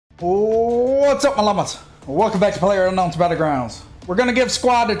What's up, my llamas? Welcome back to PLAYERUNKNOWN'S BATTLEGROUNDS. We're gonna give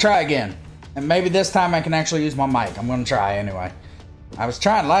squad a try again. And maybe this time I can actually use my mic. I'm gonna try anyway. I was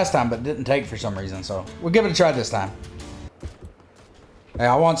trying last time, but it didn't take for some reason, so we'll give it a try this time. Hey,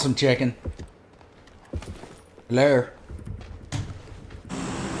 I want some chicken. Hello.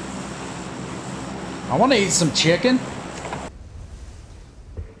 I want to eat some chicken.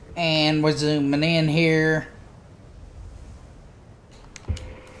 And we're zooming in here.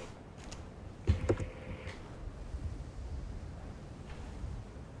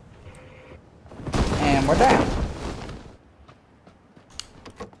 And we're down.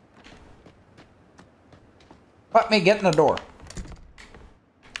 Let me get in the door.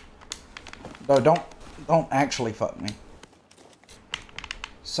 No, don't actually fuck me.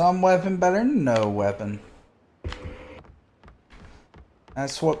 Some weapon better than no weapon.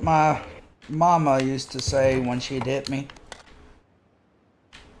 That's what my mama used to say when she'd hit me.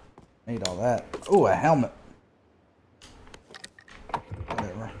 Need all that. Ooh, a helmet.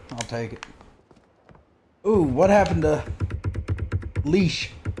 Whatever, I'll take it. Ooh, what happened to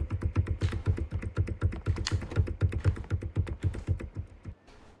leash?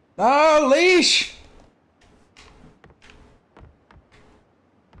 No, leash!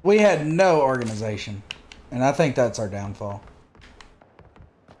 We had no organization, and I think that's our downfall.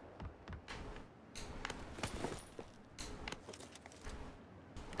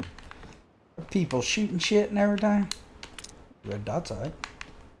 People shooting shit and everything. Red dot's alright.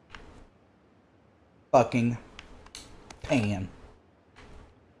 Fucking pan.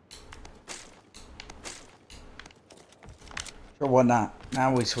 Sure, what not?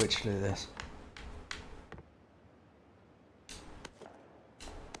 Now we switch to this.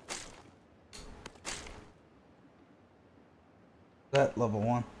 That level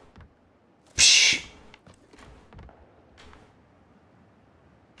 1. Psh.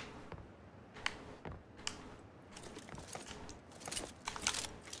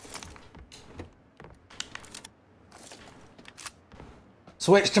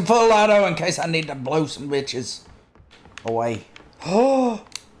 Switch to full auto in case I need to blow some bitches away. Oh,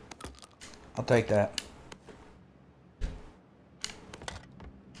 I'll take that.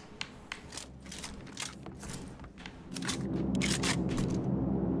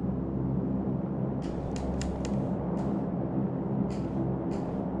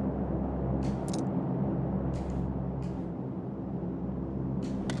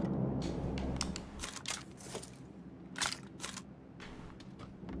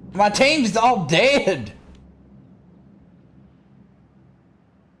 My team's all dead.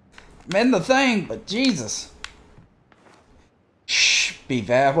 I'm in the thing, but Jesus. Shh, be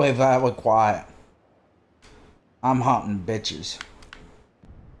very, very quiet. I'm hunting bitches.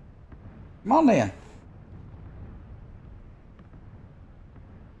 Come on then.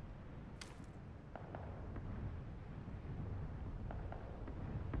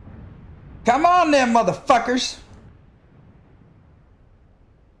 Come on then, motherfuckers.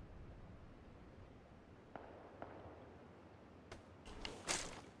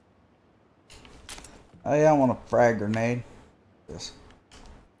 Hey, I want a frag grenade. This.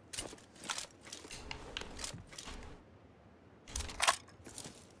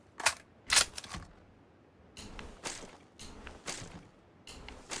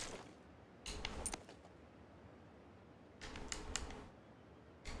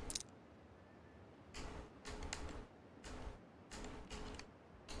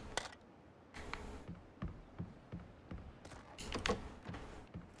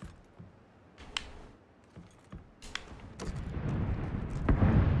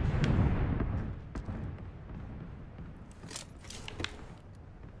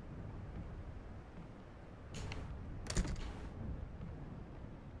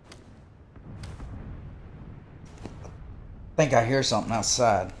 I think I hear something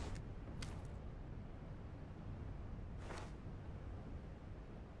outside.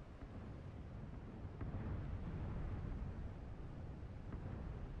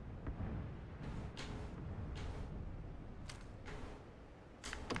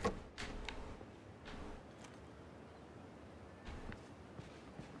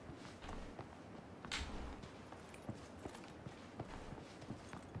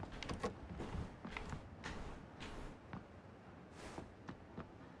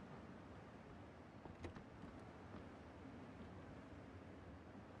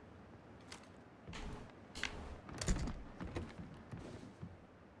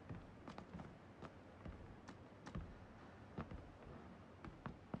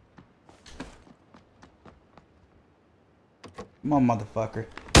 Come on, motherfucker.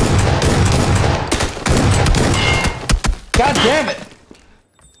 God damn it!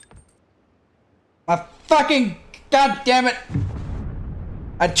 My fucking... God damn it.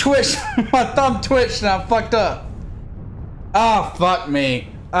 I twitched. My thumb twitched and I fucked up. Oh, fuck me.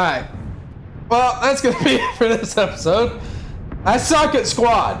 Alright. Well, that's gonna be it for this episode. I suck at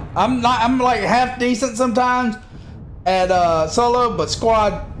squad. I'm like half decent sometimes at solo, but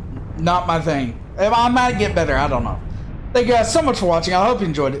squad, not my thing. I might get better, I don't know. Thank you guys so much for watching. I hope you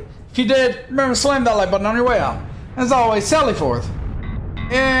enjoyed it. If you did, remember to slam that like button on your way out. As always, Sally forth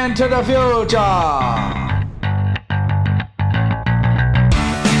into the future.